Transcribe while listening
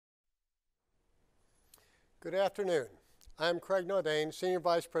Good afternoon. I'm Craig Naudain, Senior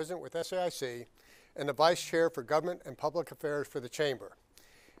Vice President with SAIC and the Vice Chair for Government and Public Affairs for the Chamber.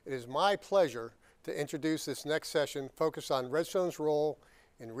 It is my pleasure to introduce this next session focused on Redstone's role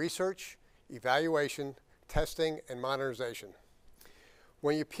in research, evaluation, testing, and modernization.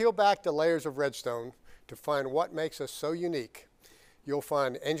 When you peel back the layers of Redstone to find what makes us so unique, you'll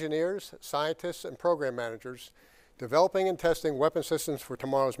find engineers, scientists, and program managers developing and testing weapon systems for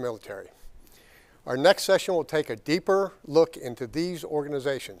tomorrow's military. Our next session will take a deeper look into these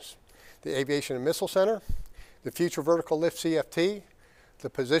organizations: the Aviation and Missile Center, the Future Vertical Lift CFT, the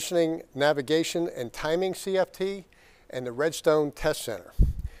Positioning, Navigation, and Timing CFT, and the Redstone Test Center.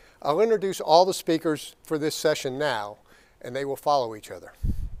 I'll introduce all the speakers for this session now, and they will follow each other.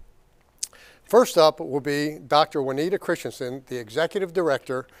 First up will be Dr. Juanita Christensen, the Executive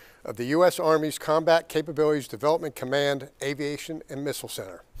Director of the U.S. Army's Combat Capabilities Development Command Aviation and Missile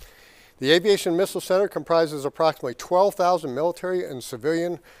Center. The Aviation and Missile Center comprises approximately 12,000 military and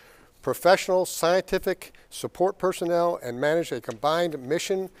civilian professional scientific support personnel and manage a combined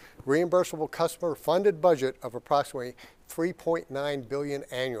mission reimbursable customer funded budget of approximately $3.9 billion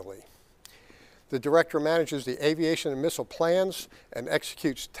annually. The director manages the aviation and missile plans and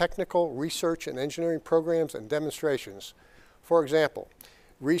executes technical research and engineering programs and demonstrations. For example,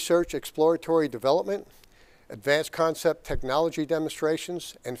 research exploratory development, advanced concept technology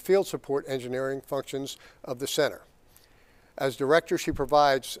demonstrations, and field support engineering functions of the center. As director, she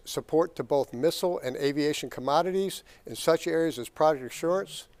provides support to both missile and aviation commodities in such areas as project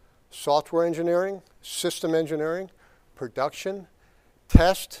assurance, software engineering, system engineering, production,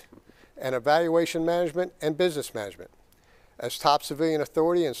 test, and evaluation management and business management. As top civilian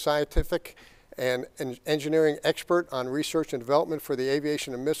authority and scientific and engineering expert on research and development for the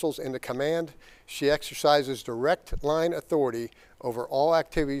aviation and missiles in the command, she exercises direct line authority over all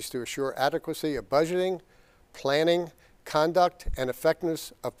activities to assure adequacy of budgeting, planning, conduct, and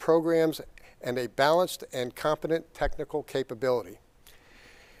effectiveness of programs, and a balanced and competent technical capability.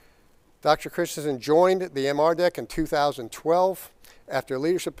 Dr. Christensen joined the MRDEC in 2012 after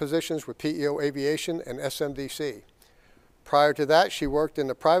leadership positions with PEO Aviation and SMDC. Prior to that, she worked in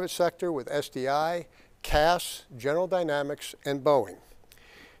the private sector with SDI, CAS, General Dynamics, and Boeing.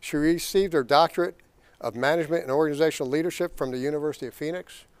 She received her doctorate of Management and Organizational Leadership from the University of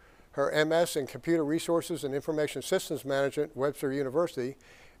Phoenix, her MS in Computer Resources and Information Systems Management, Webster University,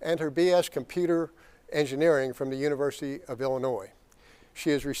 and her BS Computer Engineering from the University of Illinois. She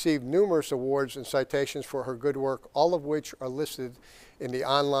has received numerous awards and citations for her good work, all of which are listed in the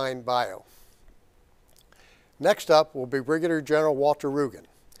online bio. Next up will be Brigadier General Walter Rugan,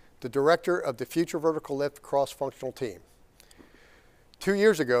 the director of the Future Vertical Lift Cross-Functional Team. 2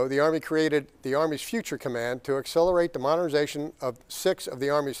 years ago, the Army created the Army's Future Command to accelerate the modernization of 6 of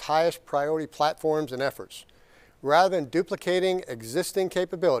the Army's highest priority platforms and efforts. Rather than duplicating existing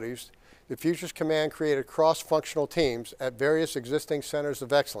capabilities, the Futures Command created cross-functional teams at various existing centers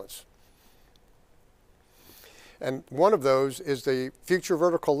of excellence. And one of those is the Future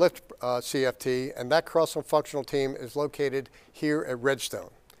Vertical Lift CFT, and that cross-functional team is located here at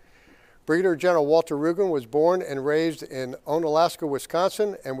Redstone. Brigadier General Walter Rugan was born and raised in Onalaska,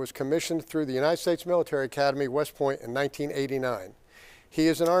 Wisconsin, and was commissioned through the United States Military Academy, West Point, in 1989. He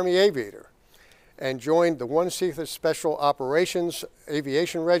is an Army aviator and joined the 160th Special Operations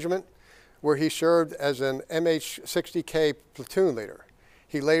Aviation Regiment, where he served as an MH-60K platoon leader.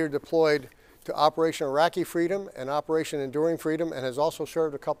 He later deployed to Operation Iraqi Freedom and Operation Enduring Freedom, and has also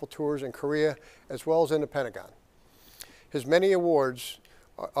served a couple tours in Korea as well as in the Pentagon. His many awards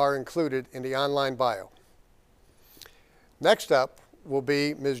are included in the online bio. Next up will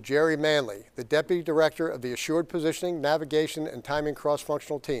be Ms. Jeri Manley, the Deputy Director of the Assured Positioning, Navigation, and Timing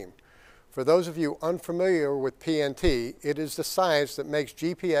Cross-Functional Team. For those of you unfamiliar with PNT, it is the science that makes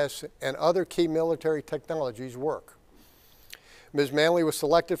GPS and other key military technologies work. Ms. Manley was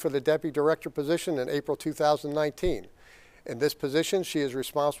selected for the Deputy Director position in April 2019. In this position, she is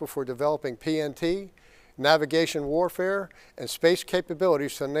responsible for developing PNT, navigation warfare, and space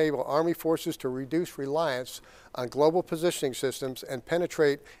capabilities to enable Army forces to reduce reliance on global positioning systems and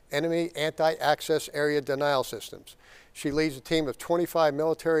penetrate enemy anti-access area denial systems. She leads a team of 25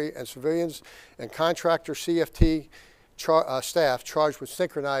 military and civilians and contractor CFT staff charged with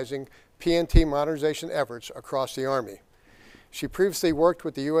synchronizing PNT modernization efforts across the Army. She previously worked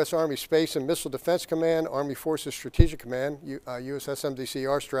with the U.S. Army Space and Missile Defense Command, Army Forces Strategic Command, USSMDC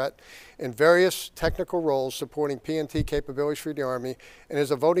RSTRAT, in various technical roles supporting PNT capabilities for the Army, and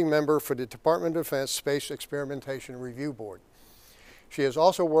is a voting member for the Department of Defense Space Experimentation Review Board. She has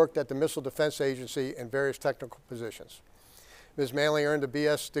also worked at the Missile Defense Agency in various technical positions. Ms. Manley earned a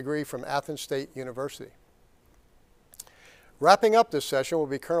BS degree from Athens State University. Wrapping up this session will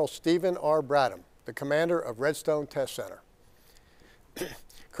be Colonel Stephen R. Braddom, the commander of Redstone Test Center.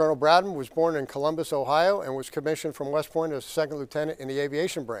 Colonel Braddom was born in Columbus, Ohio, and was commissioned from West Point as a second lieutenant in the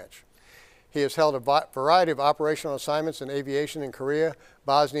aviation branch. He has held a variety of operational assignments in aviation in Korea,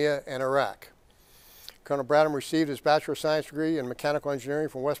 Bosnia, and Iraq. Colonel Braddom received his Bachelor of Science degree in Mechanical Engineering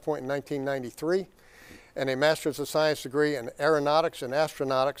from West Point in 1993 and a Master's of Science degree in Aeronautics and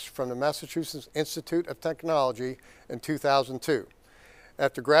Astronautics from the Massachusetts Institute of Technology in 2002.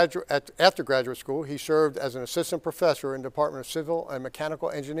 After graduate school, he served as an assistant professor in the Department of Civil and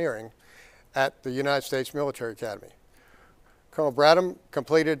Mechanical Engineering at the United States Military Academy. Colonel Braddom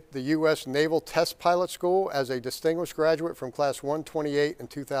completed the U.S. Naval Test Pilot School as a distinguished graduate from Class 128 in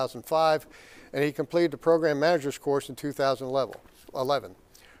 2005, and he completed the Program Manager's course in 2011.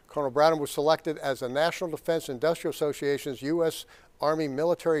 Colonel Braddom was selected as the National Defense Industrial Association's U.S. Army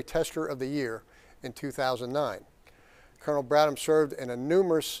Military Tester of the Year in 2009. Colonel Braddom served in a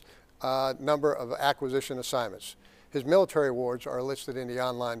numerous number of acquisition assignments. His military awards are listed in the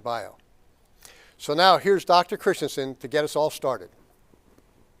online bio. So now here's Dr. Christensen to get us all started.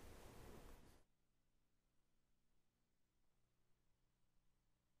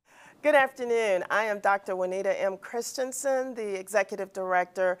 Good afternoon. I am Dr. Juanita M. Christensen, the Executive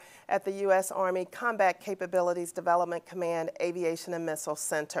Director at the U.S. Army Combat Capabilities Development Command Aviation and Missile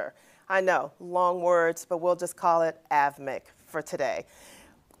Center. I know, long words, but we'll just call it AVMIC for today.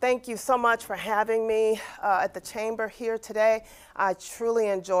 Thank you so much for having me at the chamber here today. I truly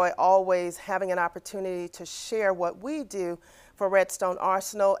enjoy always having an opportunity to share what we do for Redstone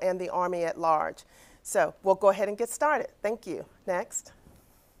Arsenal and the Army at large. So we'll go ahead and get started. Thank you. Next.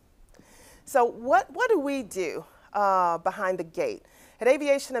 So what do we do behind the gate? At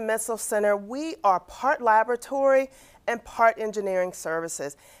Aviation and Missile Center, we are part laboratory and part engineering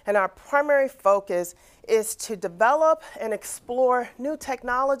services. And our primary focus is to develop and explore new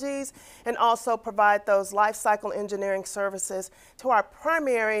technologies and also provide those life cycle engineering services to our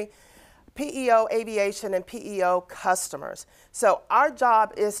primary PEO aviation and PEO customers. So our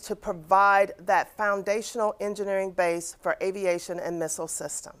job is to provide that foundational engineering base for aviation and missile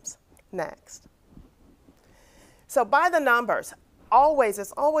systems. Next. So by the numbers,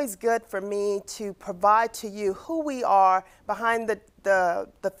 it's always good for me to provide to you who we are behind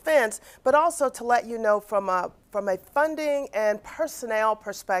the fence, but also to let you know from a funding and personnel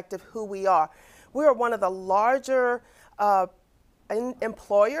perspective who we are. We are one of the larger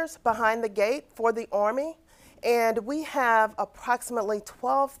employers behind the gate for the Army, and we have approximately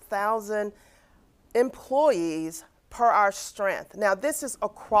 12,000 employees per our strength. Now this is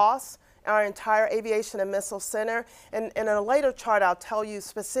across our entire Aviation and Missile Center, and in a later chart I'll tell you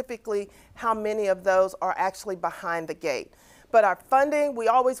specifically how many of those are actually behind the gate. But our funding, we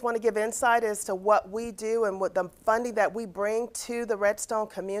always want to give insight as to what we do and what the funding that we bring to the Redstone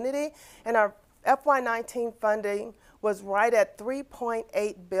community. And our FY19 funding was right at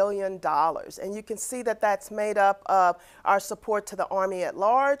 $3.8 billion. And you can see that that's made up of our support to the Army at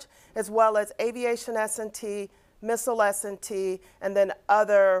large, as well as aviation S&T, missile S&T, and then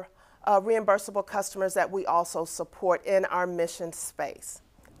other reimbursable customers that we also support in our mission space.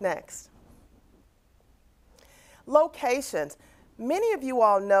 Next. Locations. Many of you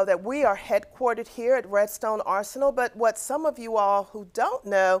all know that we are headquartered here at Redstone Arsenal, but what some of you all who don't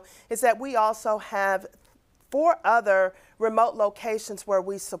know is that we also have 4 other remote locations where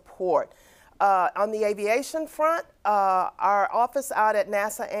we support. On the aviation front, our office out at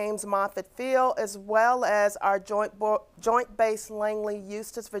NASA Ames Moffett Field, as well as our Joint Base Langley,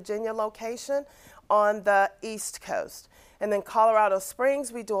 Eustis, Virginia location on the East Coast. And then Colorado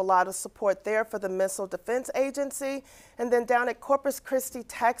Springs, we do a lot of support there for the Missile Defense Agency. And then down at Corpus Christi,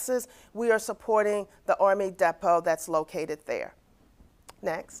 Texas, we are supporting the Army Depot that's located there.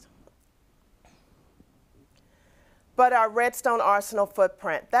 Next. But our Redstone Arsenal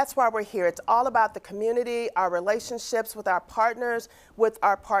footprint, that's why we're here. It's all about the community, our relationships with our partners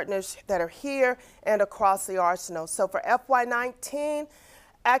that are here and across the Arsenal. So for FY19,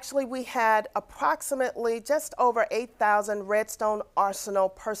 actually we had approximately just over 8,000 Redstone Arsenal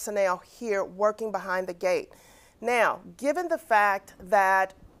personnel here working behind the gate. Now, given the fact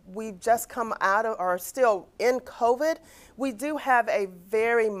that we've just come out of, or still in COVID, we do have a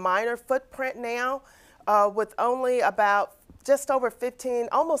very minor footprint now. With only about just over 15,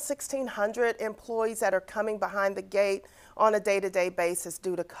 almost 1,600 employees that are coming behind the gate on a day-to-day basis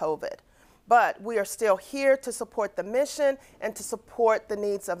due to COVID. But we are still here to support the mission and to support the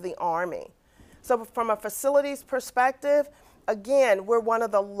needs of the Army. So from a facilities perspective, again, we're one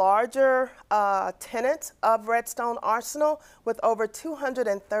of the larger tenants of Redstone Arsenal with over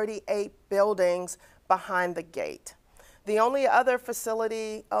 238 buildings behind the gate. The only other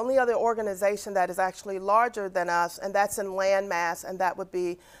facility, only other organization that is actually larger than us, and that's in land mass, and that would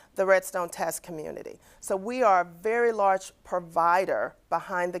be the Redstone test community. So we are a very large provider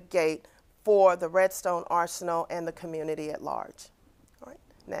behind the gate for the Redstone arsenal and the community at large. All right,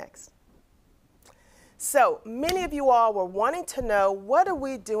 next. So many of you all were wanting to know, what are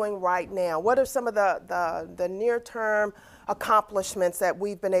we doing right now? What are some of the near-term accomplishments that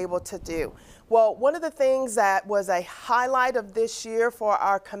we've been able to do? Well, one of the things that was a highlight of this year for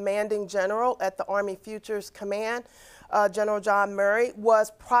our commanding general at the Army Futures Command, General John Murray,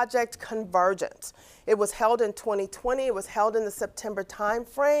 was Project Convergence. It was held in 2020. It was held in the September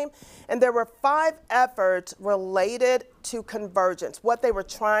timeframe, and there were 5 efforts related to convergence, what they were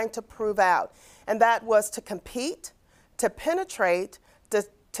trying to prove out. And that was to compete, to penetrate,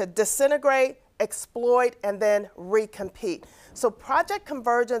 to disintegrate, exploit, and then recompete. So Project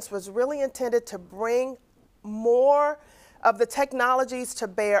Convergence was really intended to bring more of the technologies to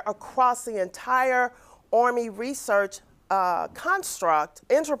bear across the entire Army research construct,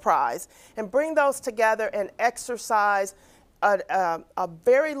 enterprise, and bring those together and exercise a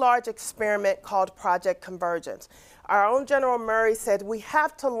very large experiment called Project Convergence. Our own General Murray said we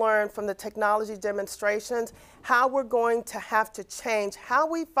have to learn from the technology demonstrations how we're going to have to change how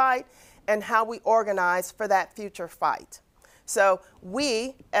we fight and how we organize for that future fight. So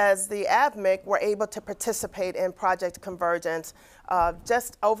we, as the AVMIC, were able to participate in Project Convergence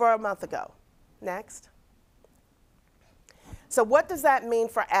just over a month ago. Next. So what does that mean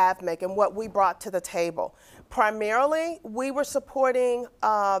for AVMIC and what we brought to the table? Primarily, we were supporting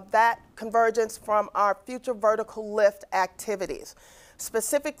that convergence from our future vertical lift activities,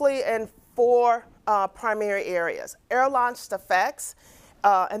 specifically in 4 primary areas. Air-launched effects,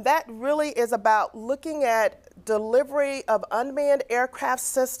 and that really is about looking at delivery of unmanned aircraft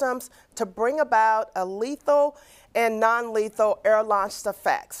systems to bring about a lethal and non-lethal air-launched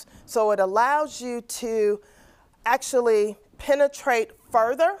effects. So it allows you to actually penetrate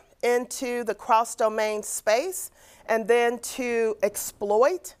further into the cross-domain space, and then to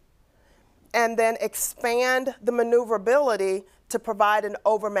exploit, and then expand the maneuverability to provide an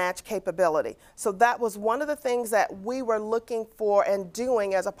overmatch capability. So that was one of the things that we were looking for and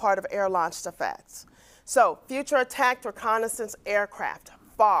doing as a part of air-launched effects. So Future Attack Reconnaissance Aircraft,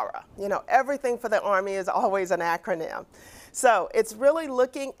 FARA. You know, everything for the Army is always an acronym. So it's really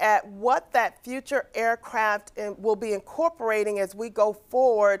looking at what that future aircraft will be incorporating as we go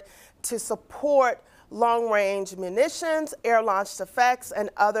forward to support long-range munitions, air-launched effects, and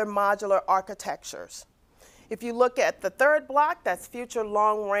other modular architectures. If you look at the 3rd block, that's Future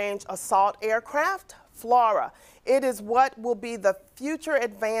Long-Range Assault Aircraft, FLRAA. It is what will be the future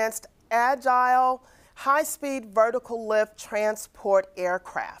advanced, agile, high-speed vertical lift transport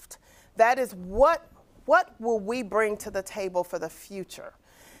aircraft. That is what will we bring to the table for the future?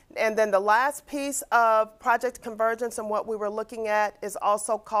 And then the last piece of Project Convergence and what we were looking at is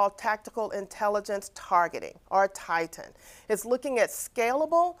also called Tactical Intelligence Targeting, or TITAN. It's looking at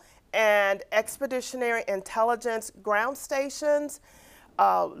scalable and expeditionary intelligence ground stations,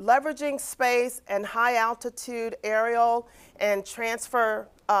 leveraging space and high altitude aerial and transfer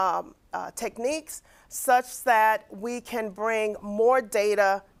techniques such that we can bring more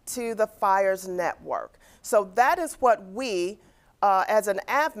data to the FIRES network. So that is what we, as an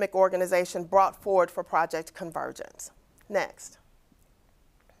AVMIC organization, brought forward for Project Convergence. Next.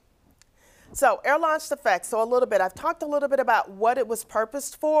 So air-launched effects, so I've talked a little bit about what it was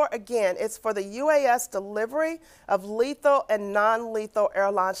purposed for. Again, it's for the UAS delivery of lethal and non-lethal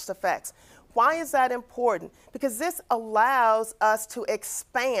air-launched effects. Why is that important? Because this allows us to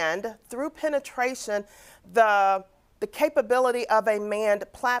expand, through penetration, the capability of a manned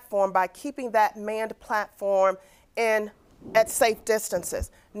platform by keeping that manned platform at safe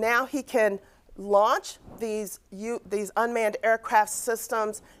distances. Now he can launch these unmanned aircraft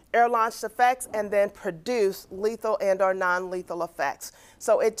systems, air-launched effects, and then produce lethal and or non-lethal effects.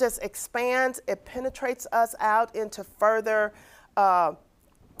 So it just expands, it penetrates us out into further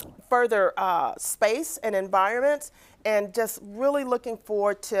space and environments, and just really looking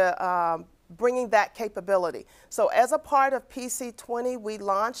forward to bringing that capability. So as a part of PC-20, we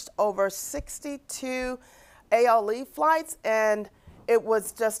launched over 62 ALE flights, and it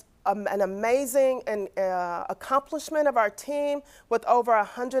was just an amazing accomplishment of our team with over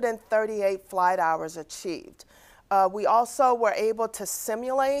 138 flight hours achieved. We also were able to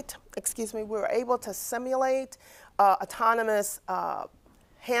simulate, autonomous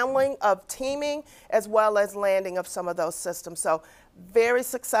handling of teaming, as well as landing of some of those systems. So very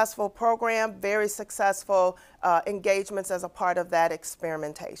successful program, very successful engagements as a part of that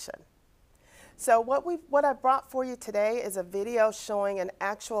experimentation. So what I brought for you today is a video showing an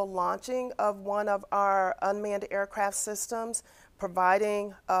actual launching of one of our unmanned aircraft systems,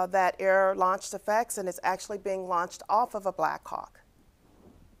 providing that air-launched effects, and it's actually being launched off of a Black Hawk.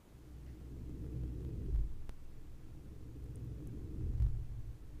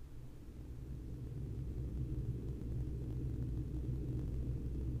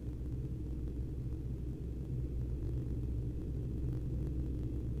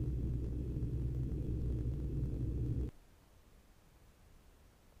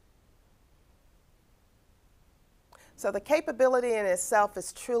 So the capability in itself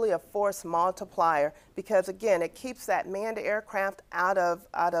is truly a force multiplier because, again, it keeps that manned aircraft out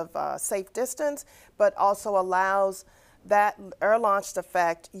of safe distance, but also allows that air-launched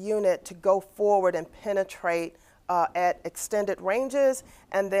effect unit to go forward and penetrate at extended ranges,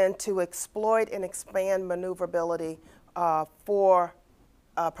 and then to exploit and expand maneuverability for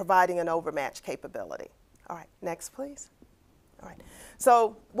providing an overmatch capability. All right, next, please. All right.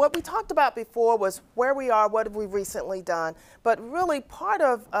 So what we talked about before was where we are, what have we recently done, but really part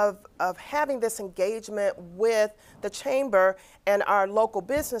of having this engagement with the Chamber and our local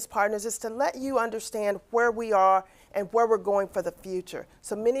business partners is to let you understand where we are and where we're going for the future.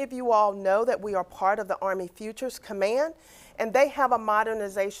 So many of you all know that we are part of the Army Futures Command, and they have a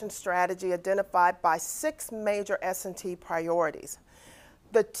modernization strategy identified by 6 major S&T priorities.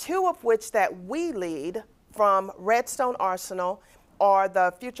 The 2 of which that we lead from Redstone Arsenal are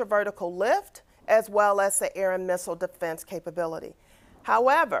the future vertical lift, as well as the air and missile defense capability.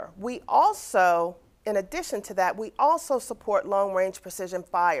 However, we also, in addition to that, we also support long-range precision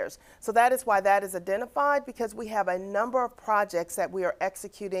fires. So that is why that is identified, because we have a number of projects that we are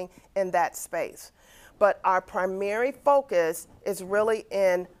executing in that space. But our primary focus is really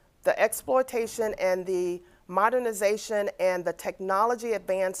in the exploitation and the modernization and the technology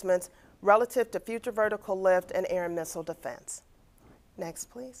advancements relative to future vertical lift and air and missile defense. Next,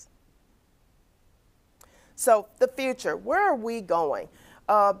 please. So the future, where are we going?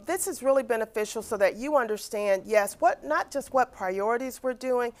 This is really beneficial so that you understand, yes, not just what priorities we're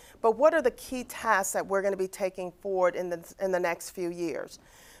doing, but what are the key tasks that we're going to be taking forward in the next few years.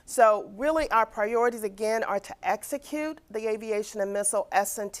 So really our priorities, again, are to execute the aviation and missile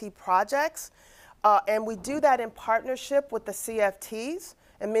S&T projects, and we do that in partnership with the CFTs.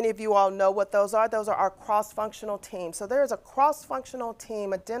 And many of you all know what those are. Those are our cross-functional teams. So there is a cross-functional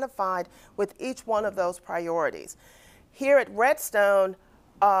team identified with each one of those priorities. Here at Redstone,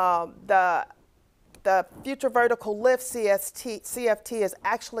 the Future Vertical Lift CFT is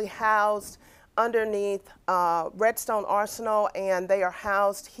actually housed underneath Redstone Arsenal, and they are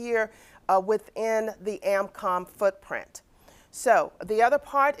housed here within the AMCOM footprint. So the other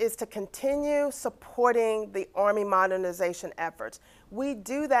part is to continue supporting the Army modernization efforts. We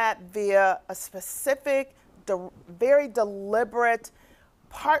do that via a specific, very deliberate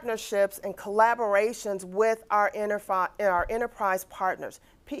partnerships and collaborations with our enterprise partners,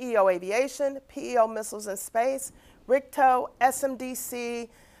 PEO Aviation, PEO Missiles and Space, RICTO, SMDC,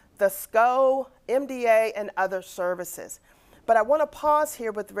 the SCO, MDA, and other services. But I want to pause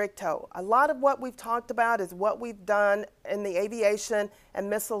here with RICTO. A lot of what we've talked about is what we've done in the aviation and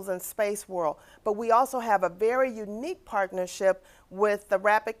missiles and space world. But we also have a very unique partnership with the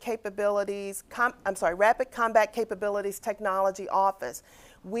Rapid Combat Capabilities Technology Office.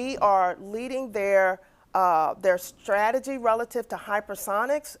 We are leading their strategy relative to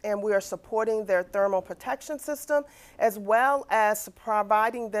hypersonics, and we are supporting their thermal protection system, as well as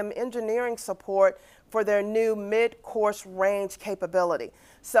providing them engineering support for their new mid-course range capability.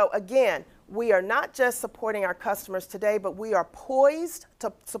 So again, we are not just supporting our customers today, but we are poised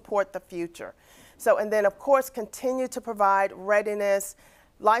to support the future. So, and then of course, continue to provide readiness,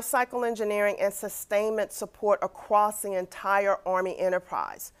 lifecycle engineering, and sustainment support across the entire Army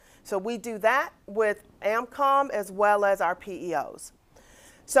enterprise. So we do that with AMCOM as well as our PEOs.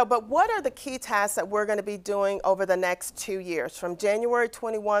 So, but what are the key tasks that we're going to be doing over the next 2 years, from January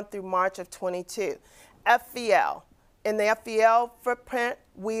 21 through March of 22? FVL. In the FVL footprint,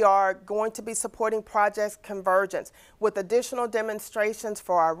 we are going to be supporting Project Convergence with additional demonstrations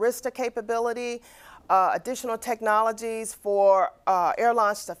for our RISTA capability, additional technologies for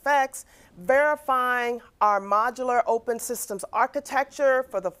air-launched effects, verifying our modular open systems architecture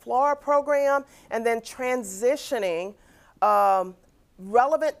for the FLORA program, and then transitioning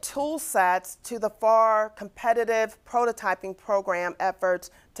relevant tool sets to the FAR competitive prototyping program efforts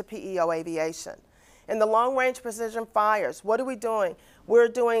to PEO Aviation. In the long-range precision fires, what are we doing? We're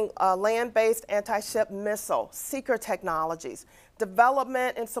doing land-based anti-ship missile, seeker technologies,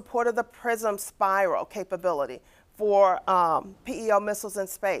 development in support of the PRISM spiral capability for PEO missiles in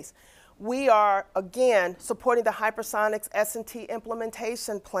space. We are, again, supporting the hypersonics S&T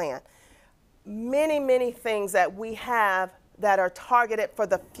implementation plan. Many, many things that we have that are targeted for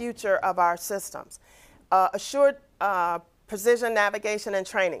the future of our systems. Assured Precision Navigation and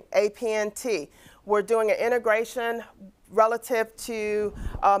Training, APNT. We're doing an integration relative to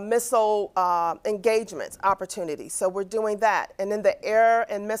missile engagements opportunities. So we're doing that. And in the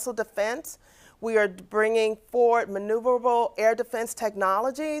air and missile defense, we are bringing forward maneuverable air defense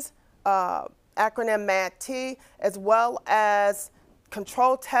technologies, acronym MAD-T, as well as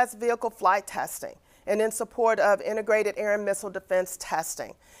controlled test vehicle flight testing, and in support of integrated air and missile defense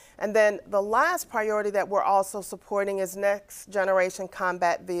testing. And then the last priority that we're also supporting is next generation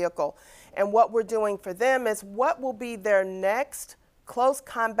combat vehicle. And what we're doing for them is what will be their next close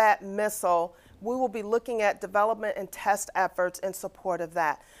combat missile. We will be looking at development and test efforts in support of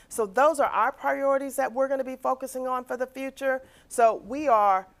that. So those are our priorities that we're going to be focusing on for the future. So we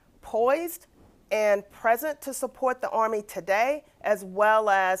are poised and present to support the Army today as well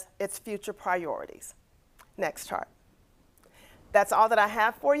as its future priorities. Next chart. That's all that I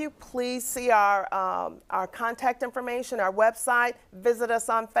have for you. Please see our contact information, our website. Visit us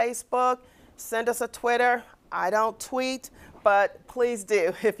on Facebook. Send us a Twitter. I don't tweet, but please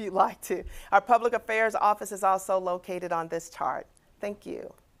do if you'd like to. Our public affairs office is also located on this chart. Thank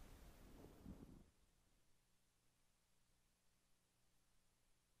you.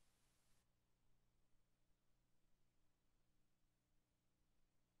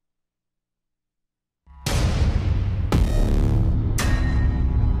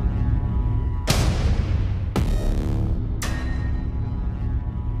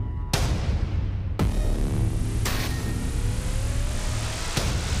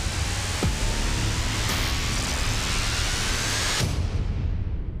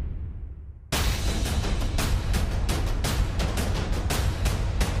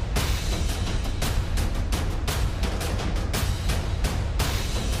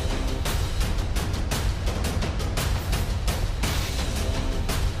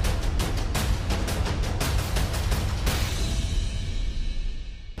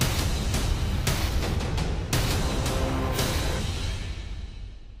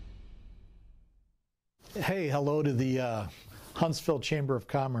 Hey, hello to the Huntsville Chamber of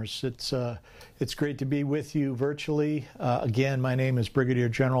Commerce. It's great to be with you virtually. Again, my name is Brigadier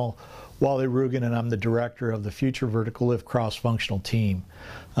General Wally Rugan, and I'm the director of the Future Vertical Lift Cross-Functional Team.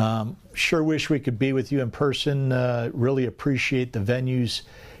 Sure wish we could be with you in person. Really appreciate the venues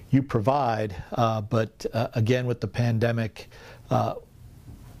you provide, but again, with the pandemic,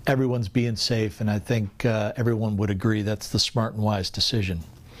 everyone's being safe, and I think everyone would agree that's the smart and wise decision.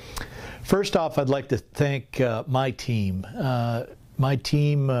 First off, I'd like to thank my team. My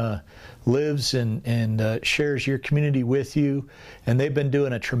team lives and shares your community with you, and they've been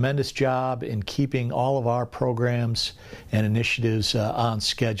doing a tremendous job in keeping all of our programs and initiatives on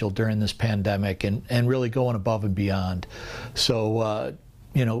schedule during this pandemic and really going above and beyond. So,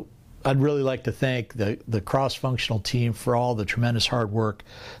 you know, I'd really like to thank the cross-functional team for all the tremendous hard work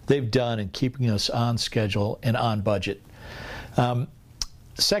they've done in keeping us on schedule and on budget.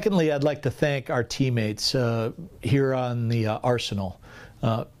 Secondly, I'd like to thank our teammates here on the Arsenal.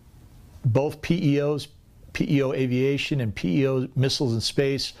 Both PEOs, PEO Aviation and PEO Missiles and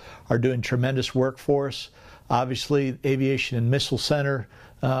Space, are doing tremendous work for us. Obviously, Aviation and Missile Center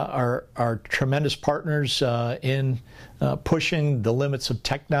are tremendous partners in pushing the limits of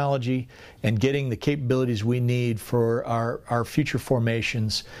technology and getting the capabilities we need for our future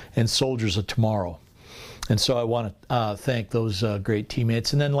formations and soldiers of tomorrow. And so I want to thank those great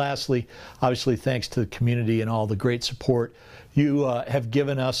teammates. And then lastly, obviously, thanks to the community and all the great support you have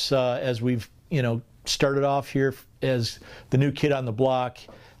given us as we've, started off here as the new kid on the block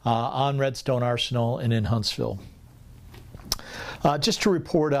on Redstone Arsenal and in Huntsville. Just to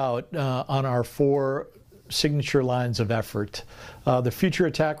report out on our 4 signature lines of effort. The Future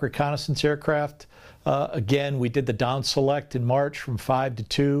Attack Reconnaissance Aircraft, again, we did the down select in March from 5 to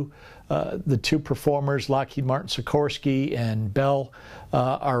 2. The 2 performers, Lockheed Martin Sikorsky and Bell,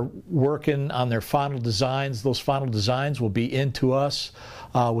 are working on their final designs. Those final designs will be into us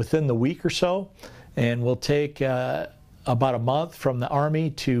within the week or so, and we'll take about a month from the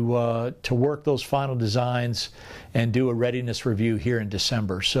Army to work those final designs and do a readiness review here in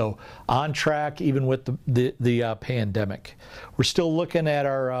December. So on track, even with the pandemic. We're still looking at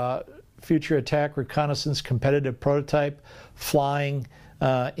our Future Attack Reconnaissance competitive prototype flying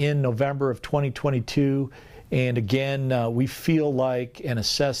in November of 2022, and again, we feel like and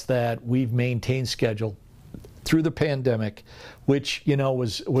assess that we've maintained schedule through the pandemic, which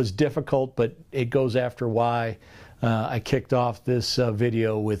was difficult, but it goes after why I kicked off this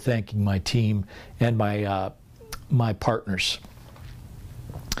video with thanking my team and my partners.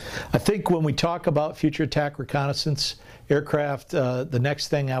 I think when we talk about future attack reconnaissance aircraft, the next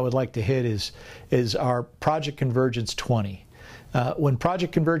thing I would like to hit is our Project Convergence 20. When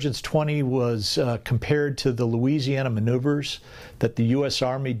Project Convergence 20 was compared to the Louisiana maneuvers that the U.S.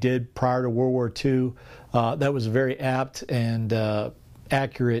 Army did prior to World War II, that was a very apt and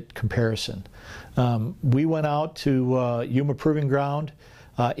accurate comparison. We went out to Yuma Proving Ground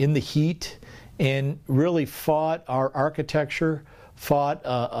in the heat and really fought our architecture, fought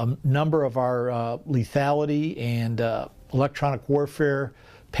a number of our lethality and electronic warfare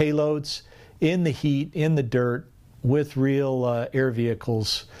payloads in the heat, in the dirt, with real air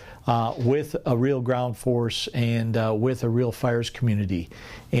vehicles, with a real ground force, and with a real fires community.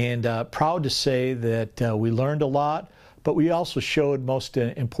 And proud to say that we learned a lot, but we also showed, most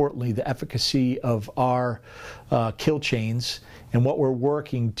importantly, the efficacy of our kill chains and what we're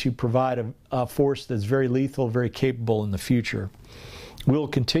working to provide a force that's very lethal, very capable in the future. We'll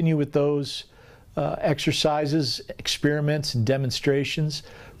continue with those exercises, experiments, and demonstrations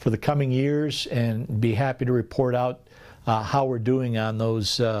for the coming years, and be happy to report out how we're doing on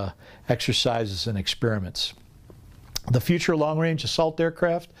those exercises and experiments. The future long-range assault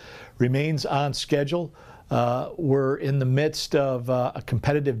aircraft remains on schedule. We're in the midst of a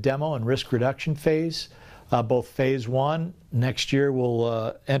competitive demo and risk reduction phase, both phase 1. Next year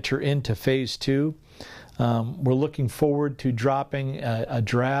we'll enter into phase 2. We're looking forward to dropping a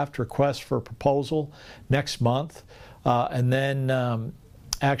draft request for a proposal next month, and then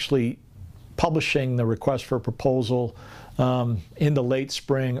actually publishing the request for a proposal in the late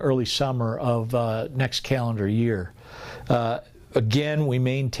spring, early summer of next calendar year. Again, we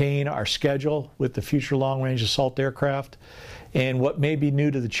maintain our schedule with the future long-range assault aircraft, and what may be new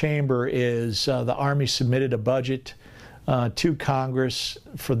to the Chamber is the Army submitted a budget to Congress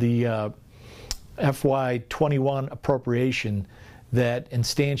for the FY21 appropriation that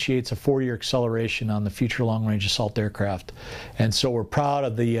instantiates a 4-year acceleration on the future long-range assault aircraft. And so we're proud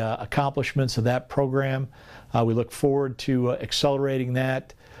of the accomplishments of that program. We look forward to accelerating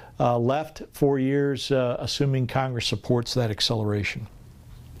that left 4 years, assuming Congress supports that acceleration.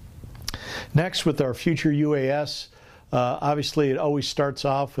 Next, with our future UAS, obviously it always starts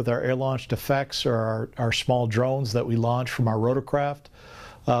off with our air-launched effects, or our small drones that we launch from our rotorcraft.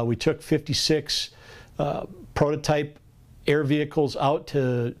 We took 56 prototype air vehicles out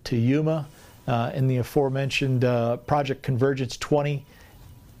to Yuma in the aforementioned Project Convergence 20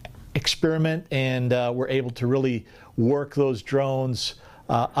 experiment, and we're able to really work those drones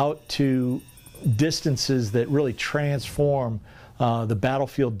out to distances that really transform the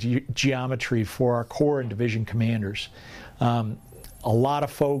battlefield geometry for our Corps and Division commanders. A lot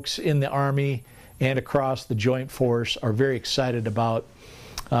of folks in the Army and across the Joint Force are very excited about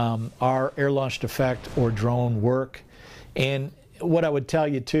our air-launched effect or drone work. And what I would tell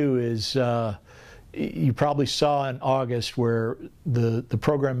you too is you probably saw in August where the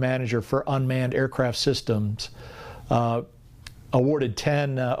program manager for unmanned aircraft systems awarded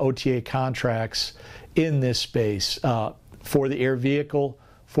 10 OTA contracts in this space for the air vehicle,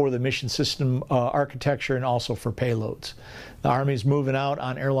 for the mission system architecture, and also for payloads. The Army's moving out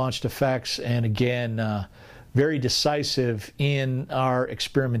on air-launched effects, and again, very decisive in our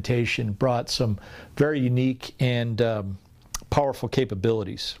experimentation, brought some very unique and powerful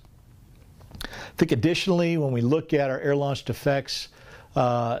capabilities. I think additionally, when we look at our air-launched effects,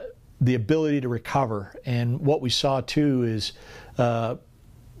 the ability to recover, and what we saw too is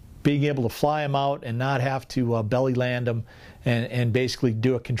being able to fly them out and not have to belly land them and basically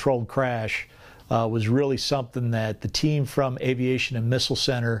do a controlled crash was really something that the team from Aviation and Missile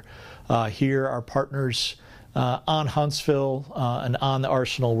Center here, our partners on Huntsville and on the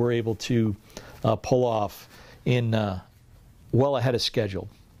Arsenal, were able to pull off in well ahead of schedule.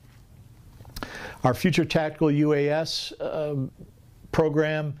 Our future tactical UAS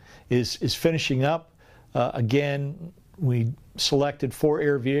program is finishing up. Again, we selected 4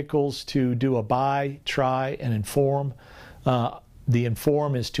 air vehicles to do a buy, try, and inform. The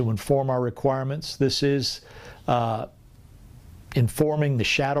inform is to inform our requirements. This is informing the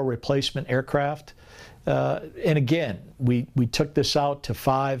shadow replacement aircraft. And again, we took this out to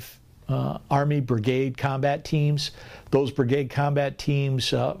 5 Army brigade combat teams. Those brigade combat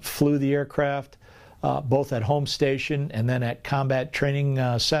teams flew the aircraft both at home station and then at combat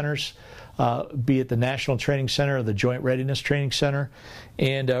training centers, be it the National Training Center or the Joint Readiness Training Center,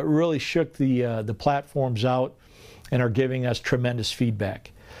 and really shook the platforms out and are giving us tremendous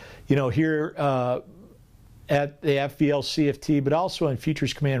feedback. You know, here at the FVL CFT, but also in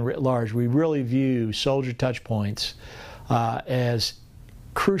Futures Command writ large, we really view soldier touch points as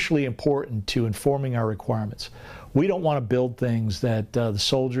crucially important to informing our requirements. We don't want to build things that the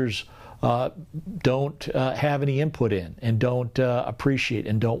soldiers don't have any input in and don't appreciate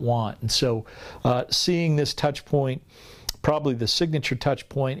and don't want. And so seeing this touch point, probably the signature touch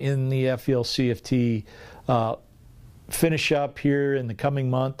point in the FVL CFT, finish up here in the coming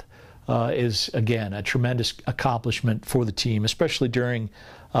month is, again, a tremendous accomplishment for the team, especially during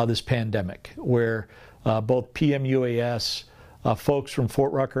this pandemic, where both PMUAS, folks from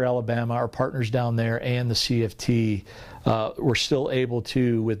Fort Rucker, Alabama, our partners down there, and the CFT were still able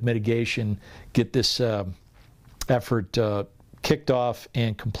to, with mitigation, get this effort kicked off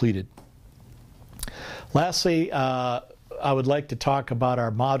and completed. Lastly, I would like to talk about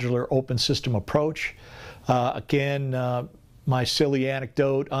our modular open system approach. Again, my silly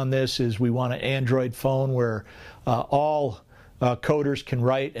anecdote on this is we want an Android phone where all coders can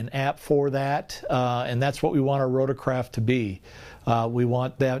write an app for that, and that's what we want our rotorcraft to be. We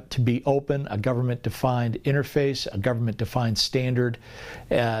want that to be open, a government-defined interface, a government-defined standard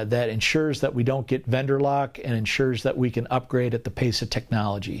that ensures that we don't get vendor lock and ensures that we can upgrade at the pace of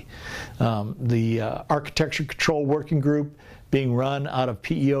technology. The Architecture Control Working Group being run out of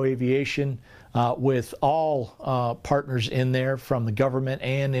PEO Aviation with all partners in there from the government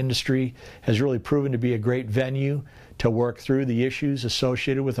and industry has really proven to be a great venue to work through the issues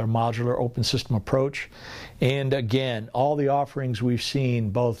associated with our modular open system approach. And again, all the offerings we've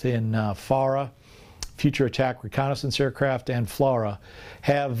seen both in FARA, Future Attack Reconnaissance Aircraft, and FLARA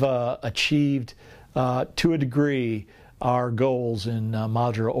have achieved to a degree our goals in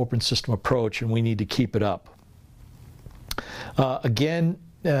modular open system approach, and we need to keep it up. Again,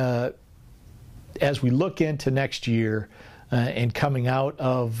 as we look into next year and coming out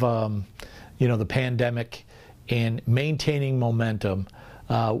of the pandemic and maintaining momentum,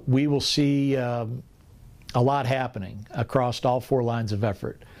 we will see a lot happening across all 4 lines of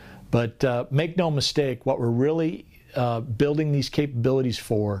effort. But make no mistake, what we're really building these capabilities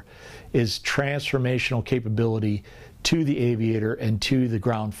for is transformational capability to the aviator and to the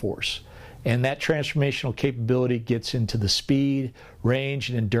ground force. And that transformational capability gets into the speed, range,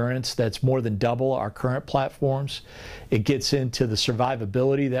 and endurance that's more than double our current platforms. It gets into the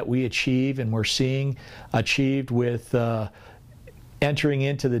survivability that we achieve and we're seeing achieved with entering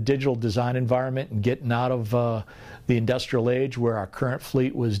into the digital design environment and getting out of the industrial age where our current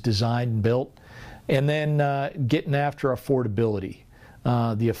fleet was designed and built. And then getting after affordability.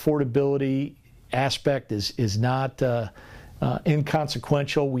 The affordability aspect is not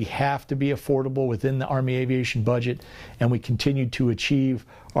inconsequential. We have to be affordable within the Army aviation budget, and we continue to achieve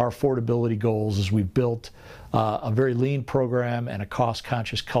our affordability goals as we've built a very lean program and a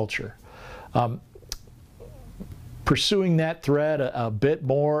cost-conscious culture. Pursuing that thread a bit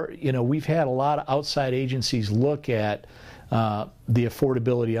more, we've had a lot of outside agencies look at the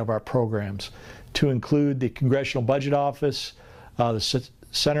affordability of our programs, to include the Congressional Budget Office, the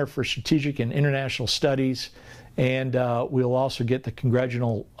Center for Strategic and International Studies, and we'll also get the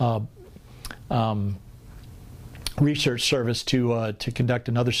Congressional Research Service to conduct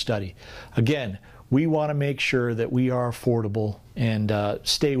another study. Again, we want to make sure that we are affordable and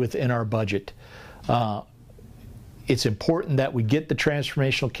stay within our budget. It's important that we get the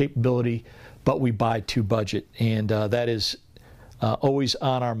transformational capability, but we buy to budget, and that is always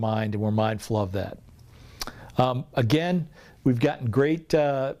on our mind, and we're mindful of that. Again, we've gotten great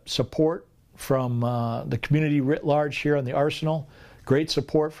support from the community writ large here on the Arsenal. Great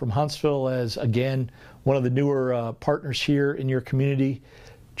support from Huntsville as, again, one of the newer partners here in your community.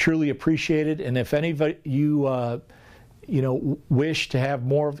 Truly appreciated. And if any of you, wish to have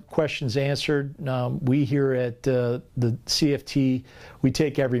more questions answered, we here at the CFT, we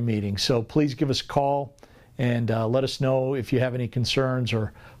take every meeting. So please give us a call and let us know if you have any concerns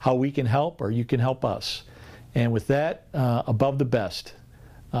or how we can help or you can help us. And with that, above the best.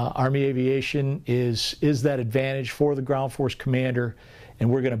 Army Aviation is that advantage for the ground force commander, and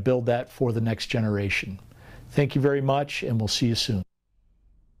we're going to build that for the next generation. Thank you very much, and we'll see you soon.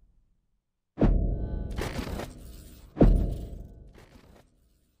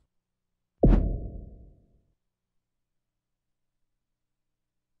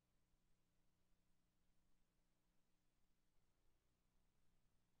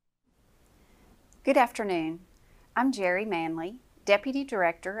 Good afternoon. I'm Jeri Manley, Deputy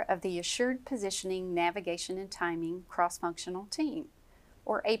Director of the Assured Positioning, Navigation, and Timing Cross-Functional Team,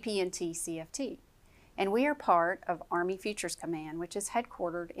 or APNT CFT, and we are part of Army Futures Command, which is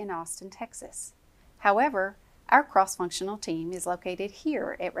headquartered in Austin, Texas. However, our cross-functional team is located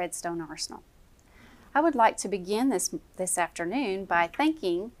here at Redstone Arsenal. I would like to begin this afternoon by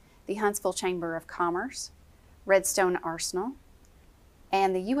thanking the Huntsville Chamber of Commerce, Redstone Arsenal,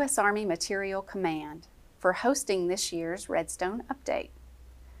 and the U.S. Army Materiel Command for hosting this year's Redstone Update.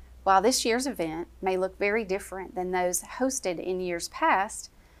 While this year's event may look very different than those hosted in years past,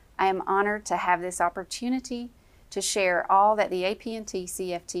 I am honored to have this opportunity to share all that the APNT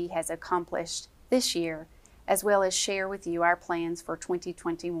CFT has accomplished this year, as well as share with you our plans for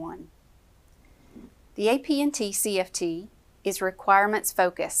 2021. The APNT CFT is requirements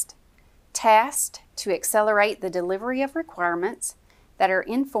focused, tasked to accelerate the delivery of requirements that are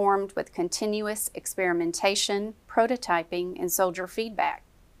informed with continuous experimentation, prototyping, and soldier feedback.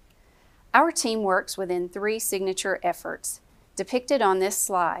 Our team works within 3 signature efforts depicted on this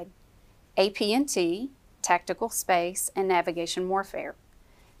slide: APNT, Tactical Space, and Navigation Warfare,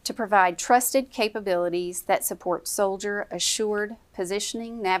 to provide trusted capabilities that support soldier assured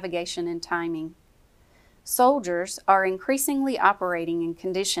positioning, navigation, and timing. Soldiers are increasingly operating in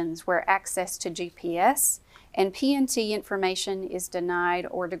conditions where access to GPS and PNT information is denied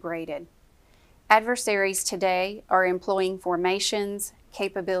or degraded. Adversaries today are employing formations,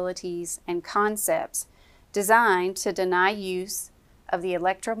 capabilities, and concepts designed to deny use of the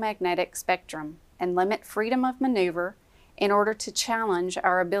electromagnetic spectrum and limit freedom of maneuver in order to challenge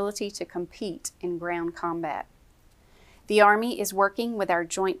our ability to compete in ground combat. The Army is working with our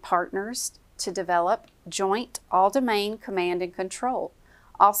joint partners to develop Joint All-Domain Command and Control,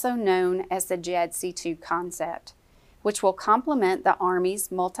 also known as the JADC2 concept, which will complement the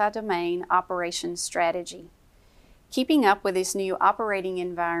Army's multi-domain operations strategy. Keeping up with this new operating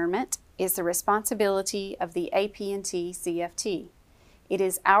environment is the responsibility of the APNT CFT. It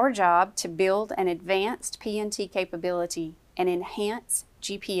is our job to build an advanced PNT capability and enhance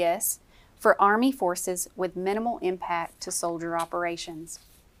GPS for Army forces with minimal impact to soldier operations.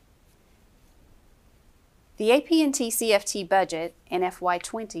 The APNT CFT budget in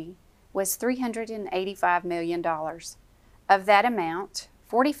FY20 was $385 million. Of that amount,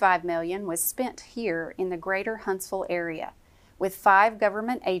 $45 million was spent here in the greater Huntsville area, with 5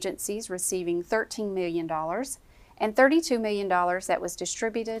 government agencies receiving $13 million and $32 million that was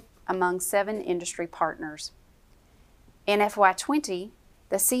distributed among 7 industry partners. In FY20,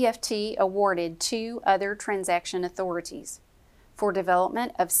 the CFT awarded 2 other transaction authorities for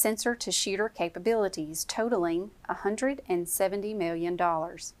development of sensor-to-shooter capabilities totaling $170 million.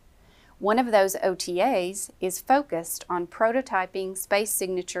 One of those OTAs is focused on prototyping space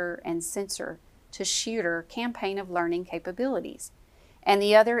signature and sensor-to-shooter campaign of learning capabilities, and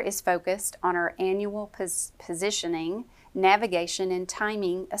the other is focused on our annual positioning, navigation, and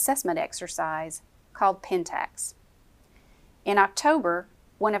timing assessment exercise called PENTAX. In October,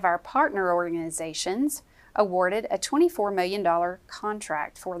 one of our partner organizations awarded a $24 million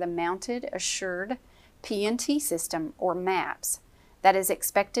contract for the Mounted Assured PNT System, or MAPS, that is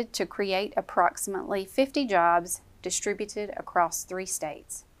expected to create approximately 50 jobs distributed across 3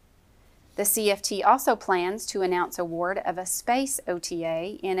 states. The CFT also plans to announce award of a space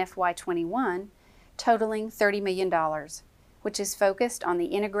OTA in FY21 totaling $30 million, which is focused on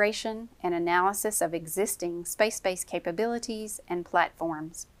the integration and analysis of existing space-based capabilities and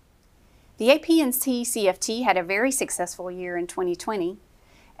platforms. The APNT CFT had a very successful year in 2020.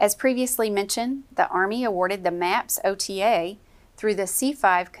 As previously mentioned, the Army awarded the MAPS OTA through the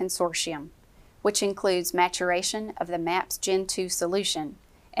C5 Consortium, which includes maturation of the MAPS Gen 2 solution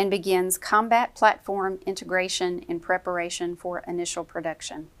and begins combat platform integration in preparation for initial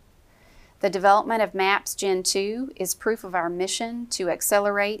production. The development of MAPS Gen 2 is proof of our mission to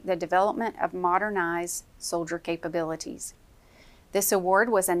accelerate the development of modernized soldier capabilities. This award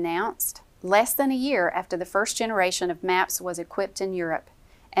was announced less than a year after the first generation of MAPS was equipped in Europe,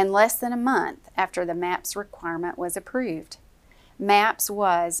 and less than a month after the MAPS requirement was approved. MAPS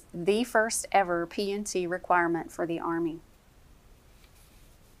was the first ever PNT requirement for the Army.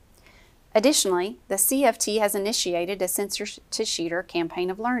 Additionally, the CFT has initiated a sensor-to-shooter campaign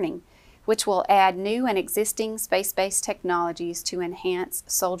of learning, which will add new and existing space-based technologies to enhance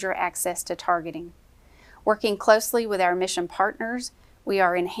soldier access to targeting. Working closely with our mission partners, we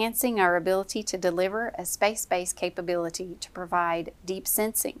are enhancing our ability to deliver a space-based capability to provide deep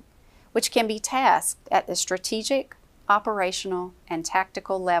sensing, which can be tasked at the strategic, operational, and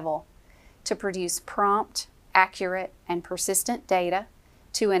tactical level to produce prompt, accurate, and persistent data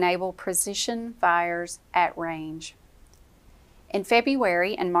to enable precision fires at range. In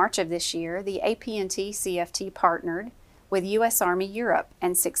February and March of this year, the APNT CFT partnered with U.S. Army Europe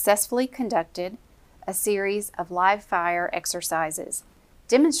and successfully conducted a series of live fire exercises,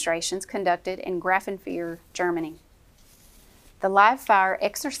 demonstrations conducted in Grafenfurt, Germany. The live fire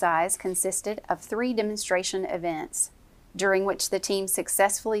exercise consisted of 3 demonstration events, during which the team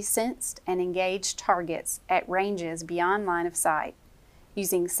successfully sensed and engaged targets at ranges beyond line of sight,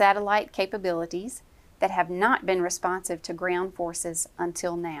 using satellite capabilities that have not been responsive to ground forces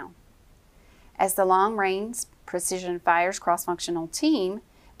until now. As the long-range precision fires cross-functional team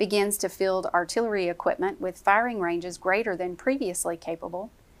begins to field artillery equipment with firing ranges greater than previously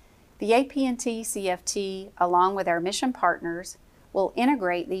capable, the APNT CFT, along with our mission partners, will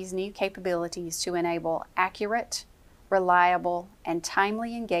integrate these new capabilities to enable accurate, reliable, and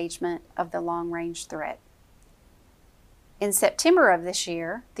timely engagement of the long-range threat. In September of this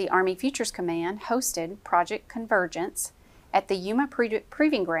year, the Army Futures Command hosted Project Convergence at the Yuma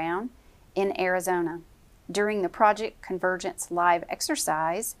Proving Ground in Arizona. During the Project Convergence live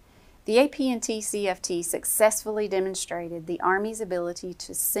exercise, the APNT CFT successfully demonstrated the Army's ability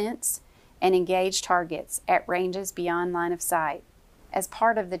to sense and engage targets at ranges beyond line of sight as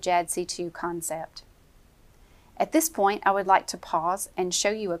part of the JADC2 concept. At this point, I would like to pause and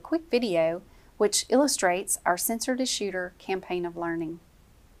show you a quick video which illustrates our sensor-to-shooter campaign of learning.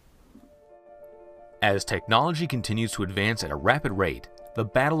 As technology continues to advance at a rapid rate, the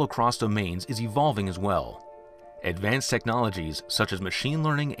battle across domains is evolving as well. Advanced technologies such as machine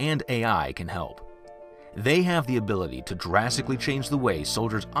learning and AI can help. They have the ability to drastically change the way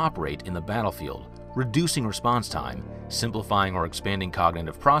soldiers operate in the battlefield, reducing response time, simplifying or expanding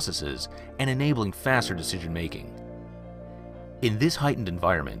cognitive processes, and enabling faster decision-making. In this heightened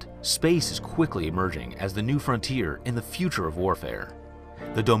environment, space is quickly emerging as the new frontier in the future of warfare.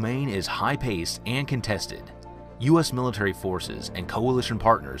 The domain is high-paced and contested. U.S. military forces and coalition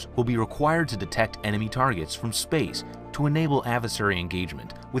partners will be required to detect enemy targets from space to enable adversary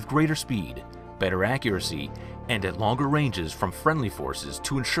engagement with greater speed, better accuracy, and at longer ranges from friendly forces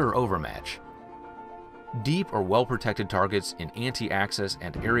to ensure overmatch. Deep or well-protected targets in anti-access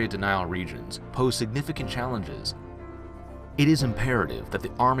and area denial regions pose significant challenges. It is imperative that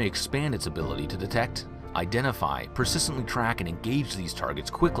the Army expand its ability to detect, identify, persistently track, and engage these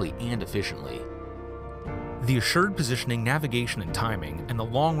targets quickly and efficiently. The Assured Positioning, Navigation, and Timing and the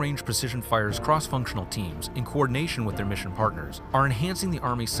Long-Range Precision Fires cross-functional teams, in coordination with their mission partners, are enhancing the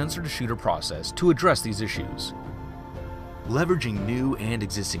Army's sensor-to-shooter process to address these issues. Leveraging new and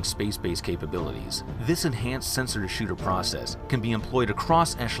existing space-based capabilities, this enhanced sensor-to-shooter process can be employed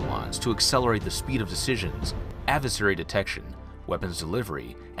across echelons to accelerate the speed of decisions, adversary detection, weapons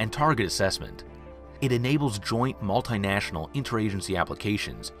delivery, and target assessment. It enables joint multinational interagency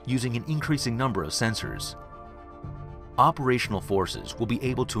applications using an increasing number of sensors. Operational forces will be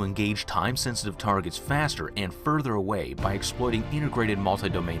able to engage time-sensitive targets faster and further away by exploiting integrated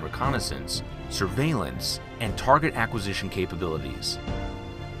multi-domain reconnaissance, surveillance, and target acquisition capabilities.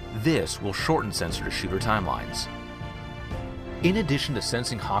 This will shorten sensor-to-shooter timelines. In addition to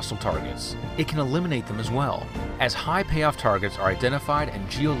sensing hostile targets, it can eliminate them as well, as high payoff targets are identified and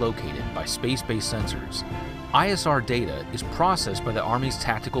geolocated by space-based sensors. ISR data is processed by the Army's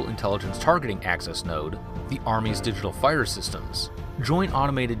Tactical Intelligence Targeting Access Node, the Army's Digital Fire Systems, Joint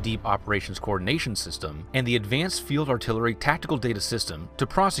Automated Deep Operations Coordination System, and the Advanced Field Artillery Tactical Data System to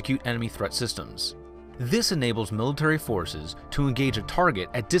prosecute enemy threat systems. This enables military forces to engage a target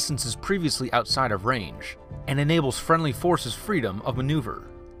at distances previously outside of range, and enables friendly forces freedom of maneuver.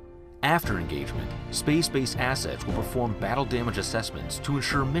 After engagement, space-based assets will perform battle damage assessments to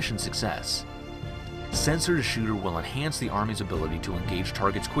ensure mission success. Sensor-to-shooter will enhance the Army's ability to engage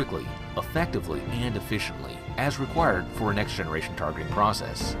targets quickly, effectively, and efficiently, as required for a next-generation targeting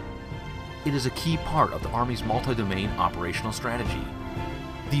process. It is a key part of the Army's multi-domain operational strategy.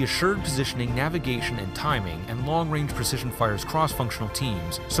 The Assured Positioning, Navigation, and Timing and Long-Range Precision Fires cross-functional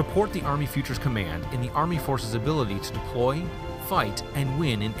teams support the Army Futures Command in the Army Forces' ability to deploy, fight, and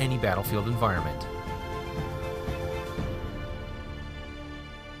win in any battlefield environment.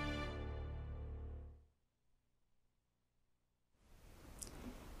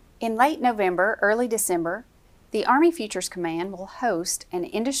 In late November, early December, the Army Futures Command will host an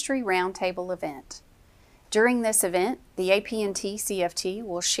industry roundtable event. During this event, the APNT CFT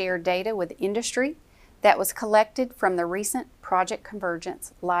will share data with industry that was collected from the recent Project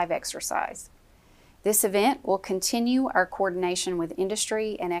Convergence live exercise. This event will continue our coordination with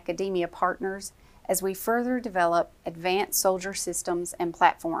industry and academia partners as we further develop advanced soldier systems and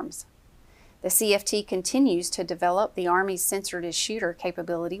platforms. The CFT continues to develop the Army's sensor-to-shooter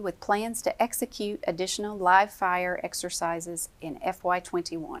capability with plans to execute additional live fire exercises in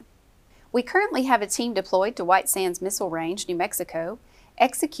FY21. We currently have a team deployed to White Sands Missile Range, New Mexico,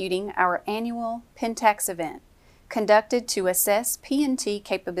 executing our annual Pentax event, conducted to assess P&T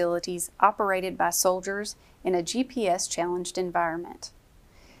capabilities operated by soldiers in a GPS-challenged environment.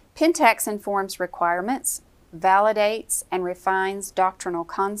 PENTAX informs requirements, validates and refines doctrinal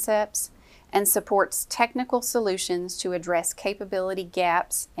concepts, and supports technical solutions to address capability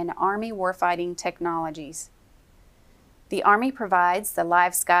gaps in Army warfighting technologies. The Army provides the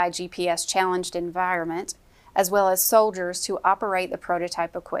live sky GPS challenged environment, as well as soldiers to operate the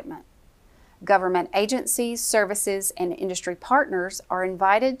prototype equipment. Government agencies, services, and industry partners are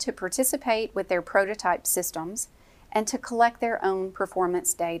invited to participate with their prototype systems and to collect their own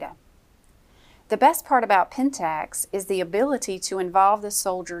performance data. The best part about PENTAX is the ability to involve the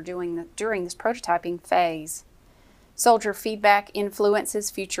soldier during this prototyping phase. Soldier feedback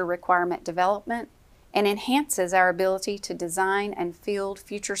influences future requirement development and enhances our ability to design and field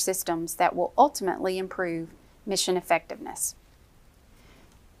future systems that will ultimately improve mission effectiveness.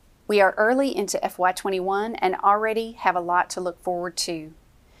 We are early into FY21 and already have a lot to look forward to.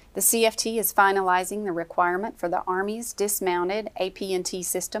 The CFT is finalizing the requirement for the Army's dismounted AP&T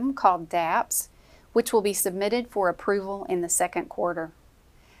system called DAPS, which will be submitted for approval in the second quarter.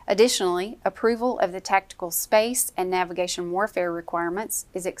 Additionally, approval of the tactical space and navigation warfare requirements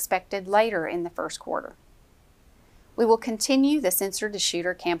is expected later in the first quarter. We will continue the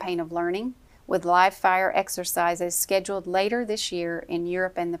sensor-to-shooter campaign of learning with live fire exercises scheduled later this year in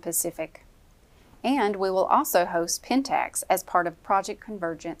Europe and the Pacific. And we will also host PENTAX as part of Project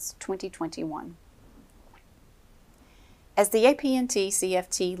Convergence 2021. As the AP&T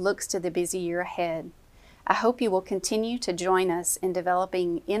CFT looks to the busy year ahead, I hope you will continue to join us in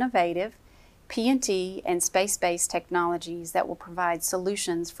developing innovative P&T and space-based technologies that will provide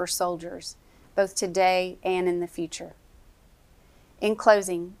solutions for soldiers, both today and in the future. In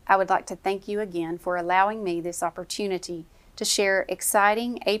closing, I would like to thank you again for allowing me this opportunity to share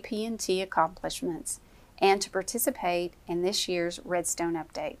exciting AP&T accomplishments and to participate in this year's Redstone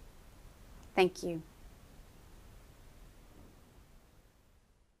update. Thank you.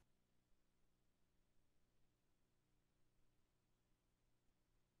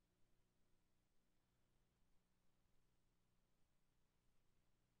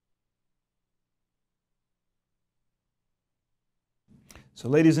 So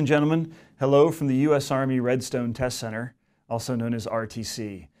ladies and gentlemen, hello from the U.S. Army Redstone Test Center, also known as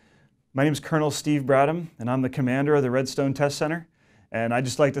RTC. My name is Colonel Steve Braddom, and I'm the commander of the Redstone Test Center. And I'd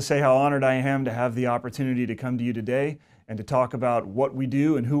just like to say how honored I am to have the opportunity to come to you today and to talk about what we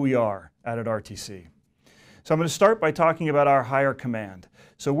do and who we are at RTC. So I'm going to start by talking about our higher command.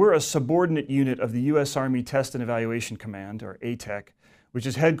 So we're a subordinate unit of the U.S. Army Test and Evaluation Command, or ATEC, which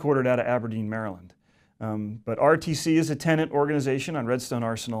is headquartered out of Aberdeen, Maryland. But RTC is a tenant organization on Redstone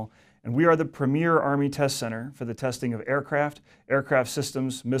Arsenal, and we are the premier Army test center for the testing of aircraft, aircraft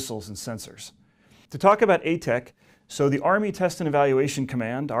systems, missiles, and sensors. To talk about ATEC, so the Army Test and Evaluation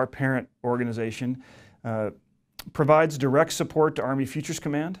Command, our parent organization, provides direct support to Army Futures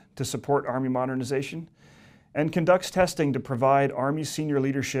Command to support Army modernization, and conducts testing to provide Army senior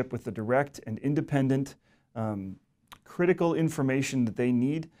leadership with the direct and independent critical information that they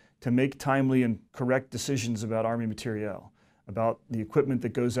need to make timely and correct decisions about Army materiel, about the equipment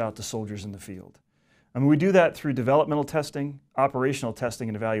that goes out to soldiers in the field. We do that through developmental testing, operational testing,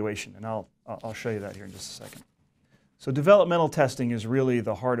 and evaluation, and I'll show you that here in just a second. So developmental testing is really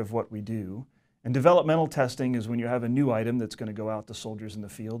the heart of what we do, and developmental testing is when you have a new item that's going to go out to soldiers in the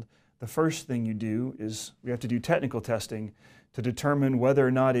field. The first thing you do is we have to do technical testing to determine whether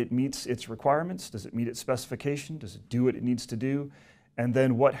or not it meets its requirements. Does it meet its specification? Does it do what it needs to do? And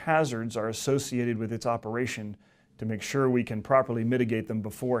then what hazards are associated with its operation to make sure we can properly mitigate them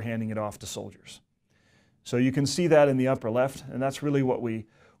before handing it off to soldiers. So you can see that in the upper left, and that's really what we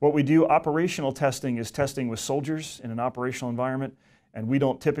do. Operational testing is testing with soldiers in an operational environment, and we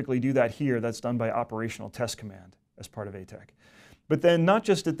don't typically do that here. That's done by Operational Test Command as part of ATEC. But then not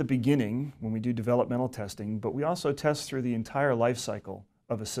just at the beginning when we do developmental testing, but we also test through the entire life cycle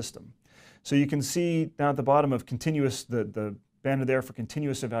of a system. So you can see down at the bottom of continuous, the banner there for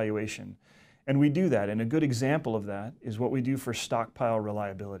continuous evaluation. And we do that, and a good example of that is what we do for stockpile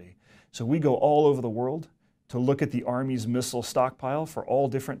reliability. So we go all over the world to look at the Army's missile stockpile for all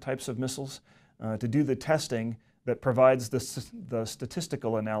different types of missiles, to do the testing that provides the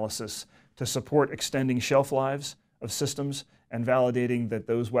statistical analysis to support extending shelf lives of systems and validating that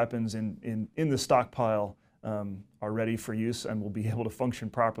those weapons in the stockpile are ready for use and will be able to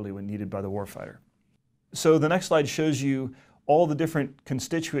function properly when needed by the warfighter. So the next slide shows you all the different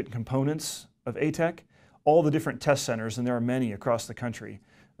constituent components of ATEC, all the different test centers, and there are many across the country.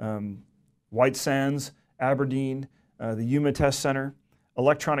 White Sands, Aberdeen, the Yuma Test Center,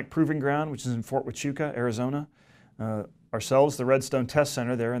 Electronic Proving Ground, which is in Fort Huachuca, Arizona, Ourselves, the Redstone Test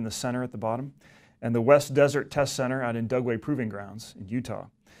Center there in the center at the bottom, and the West Desert Test Center out in Dugway Proving Grounds in Utah.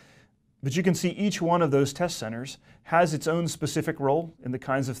 But you can see each one of those test centers has its own specific role in the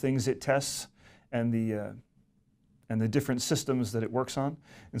kinds of things it tests and the different systems that it works on.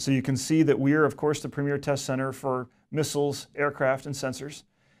 And so you can see that we're, of course, the premier test center for missiles, aircraft, and sensors.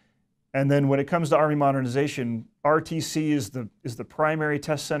 And then when it comes to Army modernization, RTC is the primary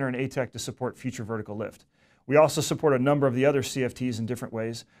test center in ATEC to support future vertical lift. We also support a number of the other CFTs in different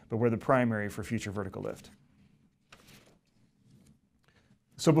ways, but we're the primary for future vertical lift.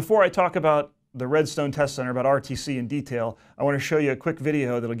 So before I talk about the Redstone Test Center, about RTC in detail, I want to show you a quick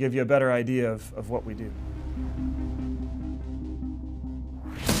video that'll give you a better idea of what we do.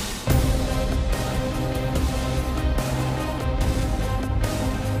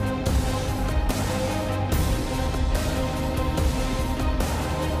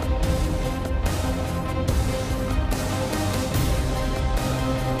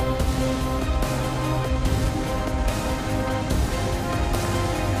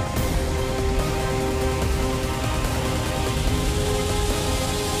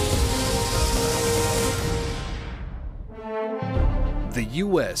 The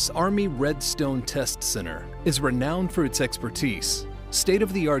U.S. Army Redstone Test Center is renowned for its expertise,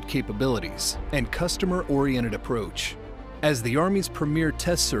 state-of-the-art capabilities, and customer-oriented approach. As the Army's premier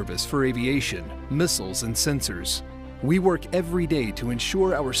test service for aviation, missiles, and sensors, we work every day to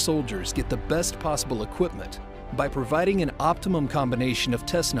ensure our soldiers get the best possible equipment by providing an optimum combination of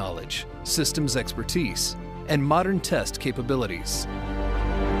test knowledge, systems expertise, and modern test capabilities.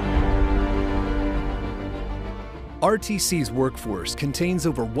 RTC's workforce contains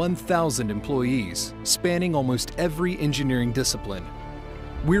over 1,000 employees, spanning almost every engineering discipline.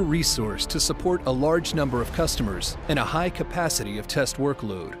 We're resourced to support a large number of customers and a high capacity of test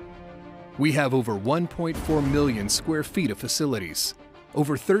workload. We have over 1.4 million square feet of facilities,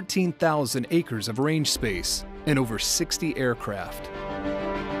 over 13,000 acres of range space, and over 60 aircraft.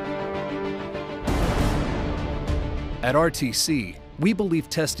 At RTC, we believe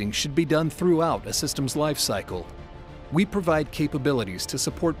testing should be done throughout a system's life cycle. We provide capabilities to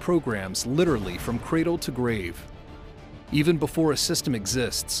support programs literally from cradle to grave. Even before a system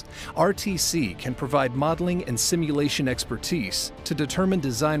exists, RTC can provide modeling and simulation expertise to determine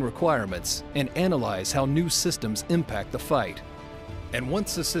design requirements and analyze how new systems impact the fight. And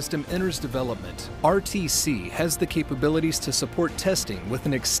once a system enters development, RTC has the capabilities to support testing with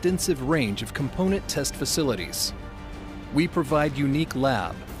an extensive range of component test facilities. We provide unique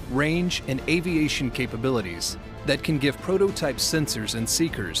lab, range, and aviation capabilities that can give prototype sensors and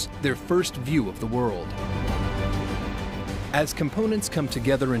seekers their first view of the world. As components come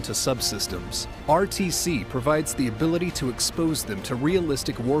together into subsystems, RTC provides the ability to expose them to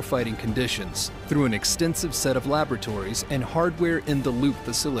realistic warfighting conditions through an extensive set of laboratories and hardware-in-the-loop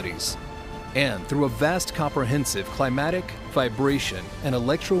facilities, and through a vast comprehensive climatic, vibration, and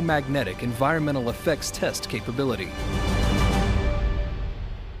electromagnetic environmental effects test capability.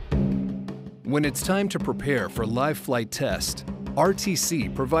 When it's time to prepare for live flight test,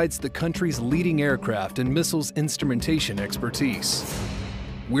 RTC provides the country's leading aircraft and missiles instrumentation expertise.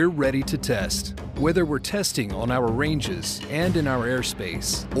 We're ready to test, whether we're testing on our ranges and in our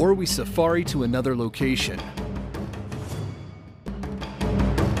airspace, or we safari to another location.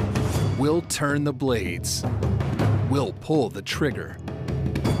 We'll turn the blades. We'll pull the trigger.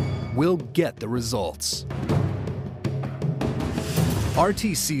 We'll get the results.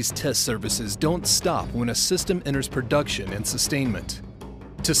 RTC's test services don't stop when a system enters production and sustainment.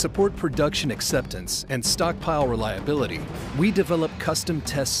 To support production acceptance and stockpile reliability, we develop custom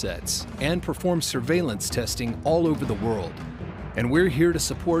test sets and perform surveillance testing all over the world. And we're here to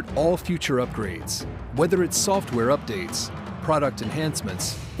support all future upgrades, whether it's software updates, product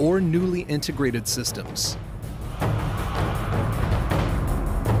enhancements, or newly integrated systems.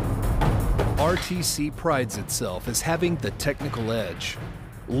 RTC prides itself as having the technical edge.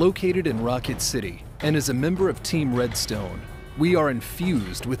 Located in Rocket City and as a member of Team Redstone, we are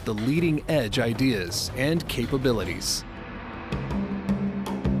infused with the leading edge ideas and capabilities.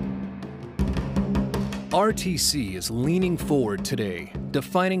 RTC is leaning forward today,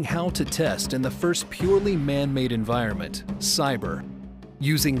 defining how to test in the first purely man-made environment, cyber.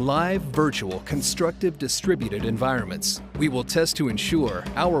 Using live, virtual, constructive, distributed environments, we will test to ensure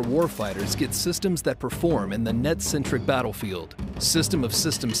our warfighters get systems that perform in the net-centric battlefield. System of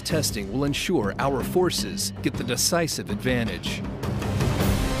systems testing will ensure our forces get the decisive advantage.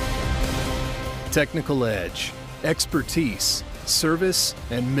 Technical edge, expertise, service,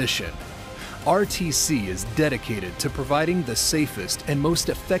 and mission. RTC is dedicated to providing the safest and most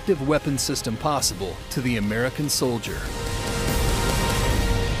effective weapon system possible to the American soldier.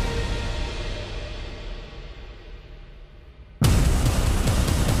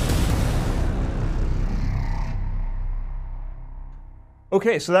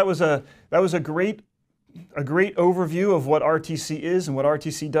 Okay, so that was a great overview of what RTC is and what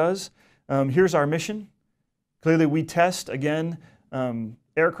RTC does. Here's our mission. Clearly, we test again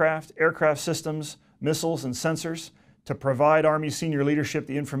aircraft systems, missiles, and sensors to provide Army senior leadership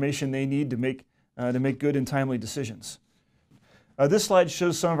the information they need to make good and timely decisions. This slide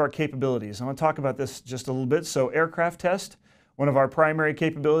shows some of our capabilities. I want to talk about this just a little bit. So, aircraft test, one of our primary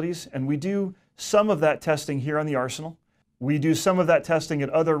capabilities, and we do some of that testing here on the Arsenal. We do some of that testing at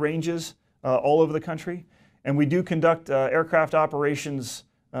other ranges all over the country, and we do conduct aircraft operations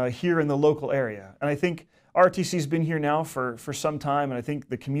here in the local area. And I think RTC's been here now for some time, and I think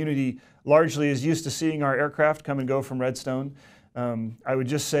the community largely is used to seeing our aircraft come and go from Redstone. I would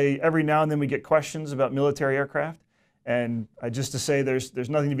just say every now and then we get questions about military aircraft, and just to say there's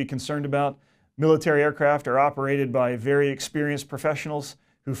nothing to be concerned about. Military aircraft are operated by very experienced professionals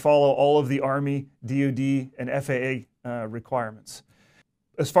who follow all of the Army, DoD, and FAA requirements.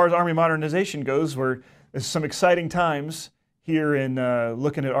 As far as Army modernization goes, there's some exciting times here in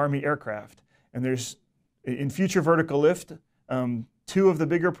looking at Army aircraft. And there's, in future vertical lift, two of the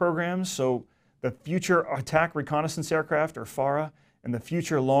bigger programs, so the Future Attack Reconnaissance Aircraft, or FARA, and the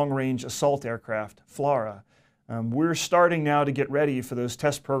Future Long Range Assault Aircraft, FLRAA. We're starting now to get ready for those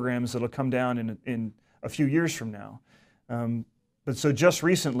test programs that'll come down in a few years from now. But so just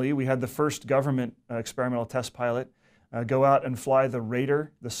recently, we had the first government experimental test pilot go out and fly the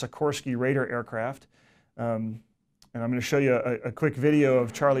Raider, the Sikorsky Raider aircraft. And I'm going to show you a quick video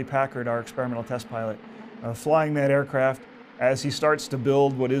of Charlie Packard, our experimental test pilot, flying that aircraft as he starts to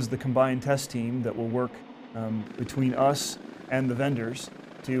build what is the combined test team that will work between us and the vendors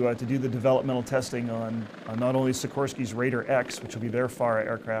to do the developmental testing on not only Sikorsky's Raider X, which will be their FARA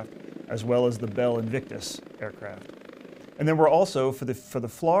aircraft, as well as the Bell Invictus aircraft. And then we're also, for the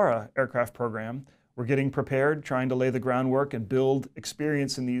FLRAA aircraft program, we're getting prepared, trying to lay the groundwork and build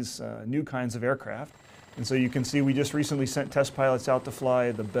experience in these new kinds of aircraft. And so you can see we just recently sent test pilots out to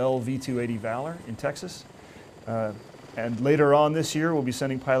fly the Bell V-280 Valor in Texas. And later on this year, we'll be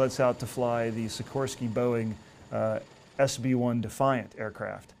sending pilots out to fly the Sikorsky Boeing SB-1 Defiant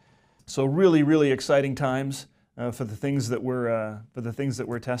aircraft. So really, really exciting times for the things that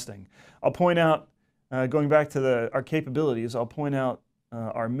we're testing. I'll point out, going back to our capabilities, I'll point out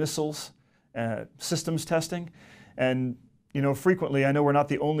our missiles systems testing. And you know, frequently, I know we're not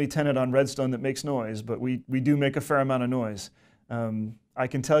the only tenant on Redstone that makes noise, but we do make a fair amount of noise. I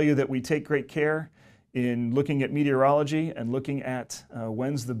can tell you that we take great care in looking at meteorology and looking at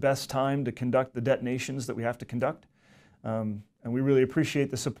when's the best time to conduct the detonations that we have to conduct. And we really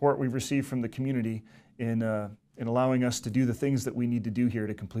appreciate the support we've received from the community in allowing us to do the things that we need to do here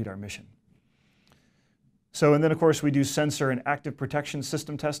to complete our mission. So, and then of course we do sensor and active protection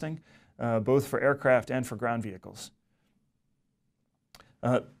system testing, both for aircraft and for ground vehicles.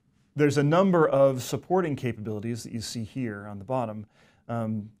 There's a number of supporting capabilities that you see here on the bottom.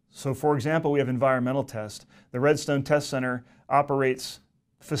 So for example, we have environmental test. The Redstone Test Center operates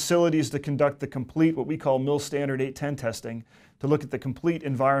facilities to conduct the complete, what we call MIL Standard 810 testing, to look at the complete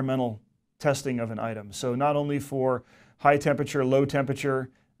environmental testing of an item. So not only for high temperature, low temperature,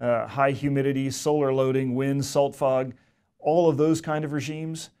 high humidity, solar loading, wind, salt fog, all of those kind of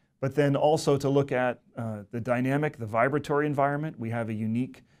regimes, but then also to look at the dynamic, the vibratory environment. We have a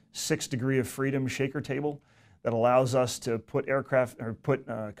unique 6 degree of freedom shaker table that allows us to put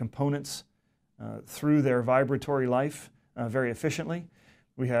components through their vibratory life very efficiently.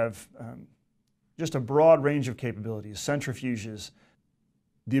 We have just a broad range of capabilities, centrifuges,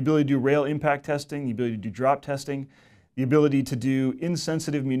 the ability to do rail impact testing, the ability to do drop testing, the ability to do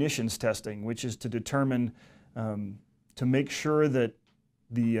insensitive munitions testing, which is to determine, to make sure that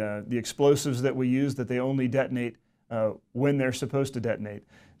the explosives that we use, that they only detonate when they're supposed to detonate.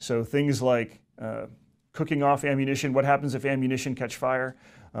 So things like cooking off ammunition, what happens if ammunition catch fire,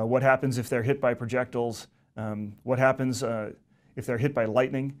 what happens if they're hit by projectiles, what happens if they're hit by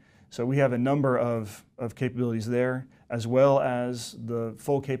lightning. So we have a number of capabilities there, as well as the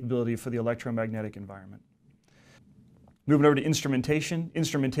full capability for the electromagnetic environment. Moving over to instrumentation.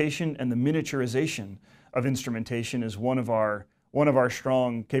 Instrumentation and the miniaturization of instrumentation is one of our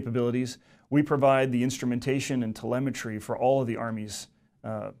strong capabilities. We provide the instrumentation and telemetry for all of the Army's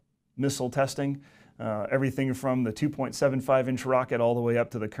missile testing, everything from the 2.75-inch rocket all the way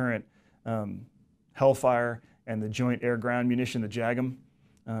up to the current Hellfire and the Joint Air-Ground Munition, the JAGM.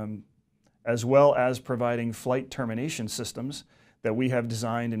 as well as providing flight termination systems that we have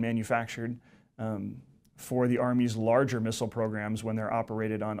designed and manufactured for the Army's larger missile programs when they're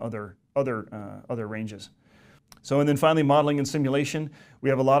operated on other ranges. So, and then finally, modeling and simulation. We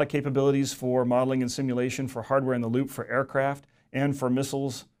have a lot of capabilities for modeling and simulation for hardware in the loop for aircraft and for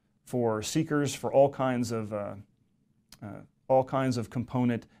missiles, for seekers, for all kinds of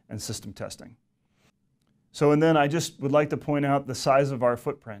component and system testing. So, and then I just would like to point out the size of our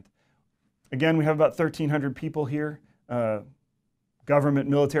footprint. Again, we have about 1,300 people here, government,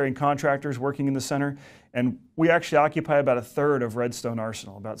 military, and contractors working in the center, and we actually occupy about a third of Redstone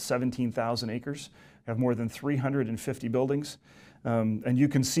Arsenal, about 17,000 acres. We have more than 350 buildings, and you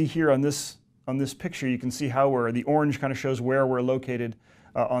can see here on this picture, you can see how the orange kind of shows where we're located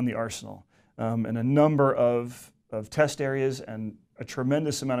on the arsenal, and a number of test areas and a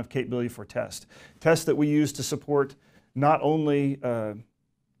tremendous amount of capability for tests that we use to support not only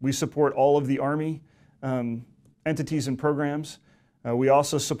we support all of the Army entities and programs. We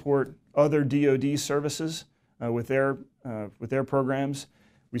also support other DoD services with their programs.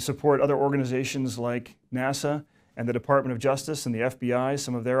 We support other organizations like NASA and the Department of Justice and the FBI,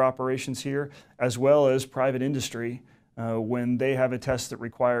 some of their operations here, as well as private industry when they have a test that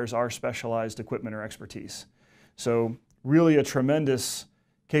requires our specialized equipment or expertise. So really a tremendous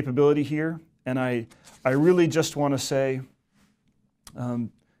capability here. And I really just want to say,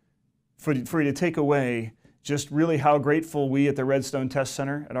 for you to take away just really how grateful we at the Redstone Test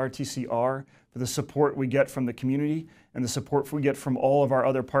Center at RTC are for the support we get from the community and the support we get from all of our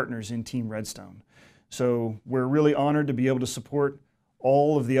other partners in Team Redstone. So we're really honored to be able to support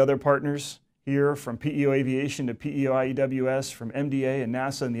all of the other partners here, from PEO Aviation to PEO IEWS, from MDA and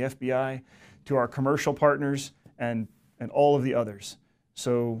NASA and the FBI, to our commercial partners and all of the others.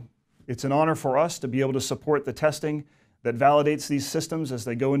 So it's an honor for us to be able to support the testing that validates these systems as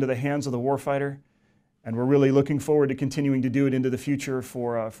they go into the hands of the warfighter. And we're really looking forward to continuing to do it into the future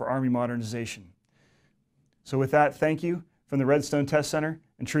for Army modernization. So with that, thank you from the Redstone Test Center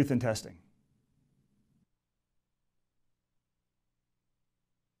and Truth in Testing.